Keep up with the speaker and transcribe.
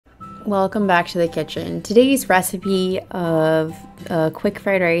Welcome back to the kitchen. Today's recipe of quick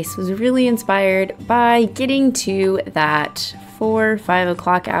fried rice was really inspired by getting to that 4-5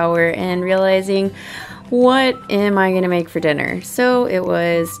 o'clock hour and realizing, what am I gonna make for dinner? So it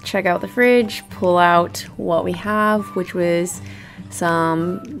was check out the fridge, pull out what we have, which was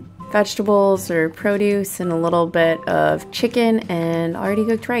some vegetables or produce and a little bit of chicken and already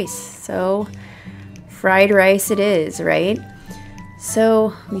cooked rice. So fried rice it is, right?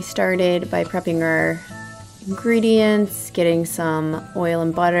 So we started by prepping our ingredients, getting some oil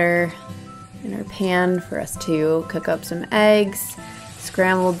and butter in our pan for us to cook up some eggs,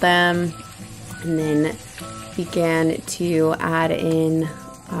 scrambled them, and then began to add in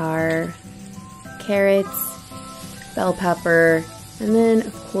our carrots, bell pepper, and then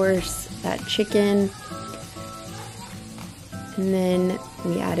of course that chicken. And then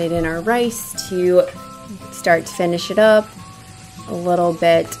we added in our rice to start to finish it up. A little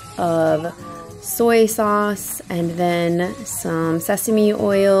bit of soy sauce and then some sesame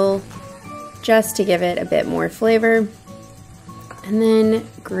oil just to give it a bit more flavor, and then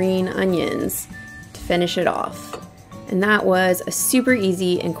green onions to finish it off. And that was a super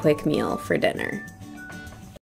easy and quick meal for dinner.